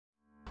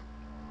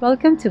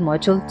Welcome to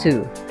Module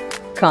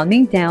 2,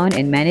 Calming Down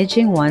and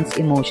Managing One's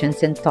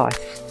Emotions and Thoughts.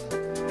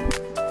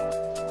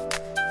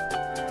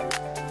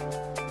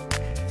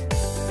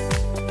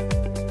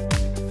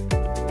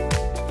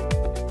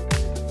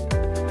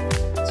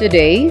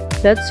 Today,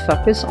 let's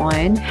focus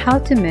on how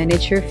to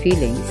manage your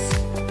feelings.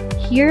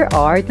 Here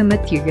are the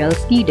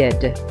materials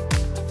needed.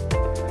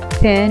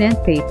 Pen and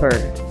paper.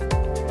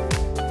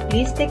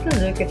 Please take a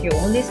look at your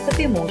own list of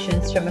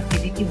emotions from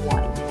Activity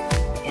 1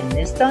 and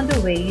list down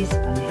the ways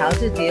on how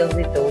to deal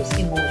with those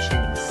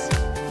emotions.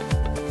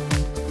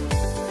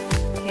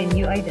 Can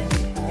you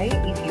identify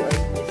if you are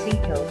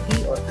using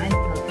healthy or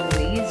unhealthy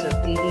ways of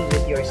dealing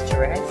with your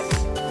stress?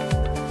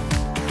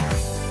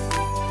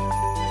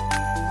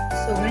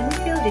 So when you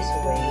feel this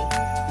way,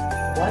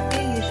 what do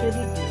you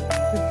usually do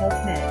to help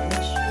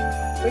manage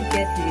or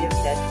get rid of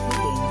that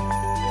feeling?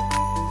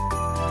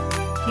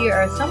 Here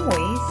are some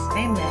ways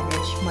I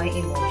manage my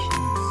emotions.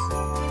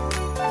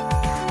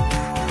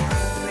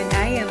 When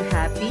I am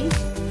happy,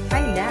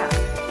 I laugh.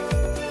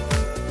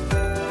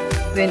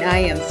 When I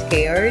am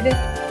scared,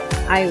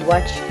 I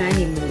watch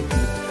funny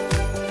movies.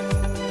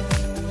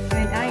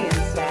 When I am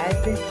sad,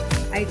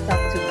 I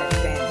talk to my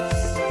friends.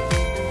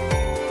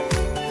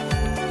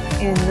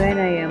 And when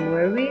I am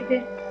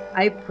worried,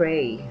 I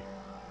pray.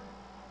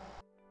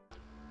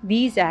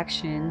 These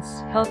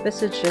actions help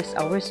us adjust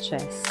our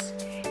stress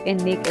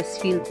and make us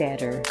feel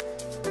better.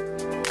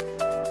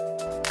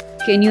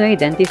 Can you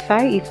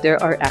identify if there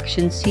are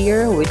actions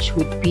here which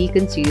would be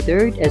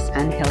considered as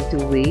unhealthy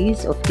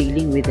ways of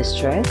dealing with the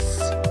stress?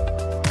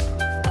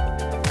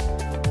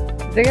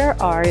 There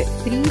are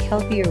 3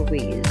 healthier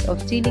ways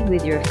of dealing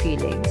with your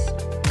feelings.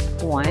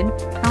 1.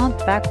 Count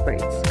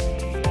backwards.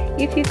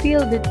 If you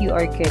feel that you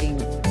are getting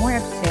more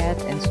upset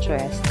and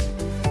stressed,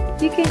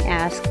 you can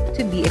ask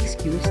to be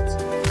excused,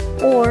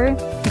 or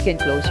you can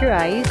close your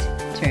eyes,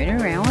 turn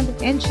around,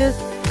 and just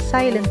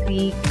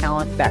silently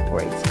count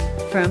backwards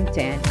from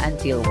 10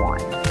 until 1.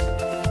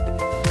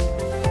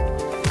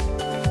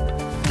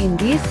 In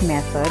this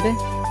method,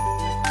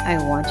 I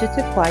want you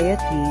to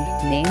quietly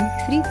name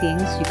 3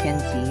 things you can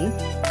see,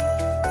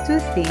 2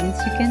 things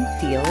you can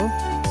feel,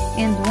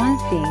 and 1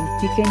 thing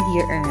you can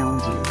hear around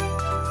you.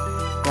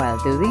 While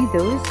doing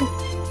those,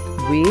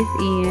 breathe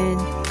in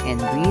and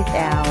breathe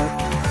out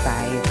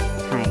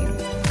 5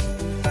 times.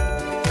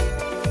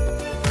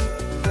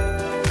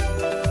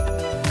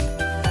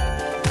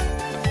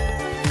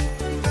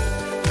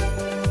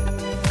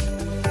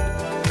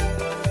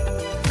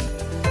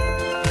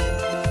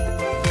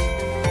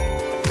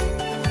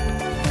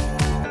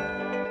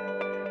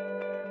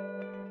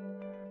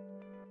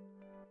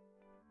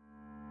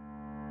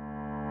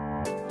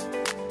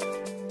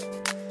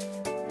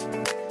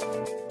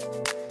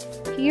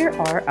 Here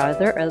are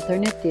other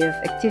alternative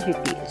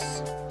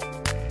activities.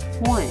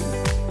 1.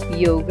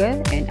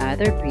 Yoga and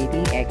other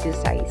breathing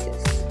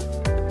exercises.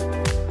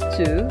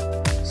 2.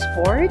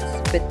 Sports,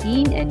 but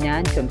in a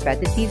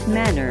non-competitive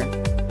manner.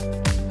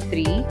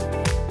 3.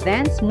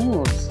 Dance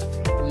moves,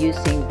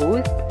 using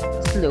both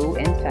slow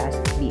and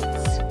fast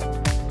beats.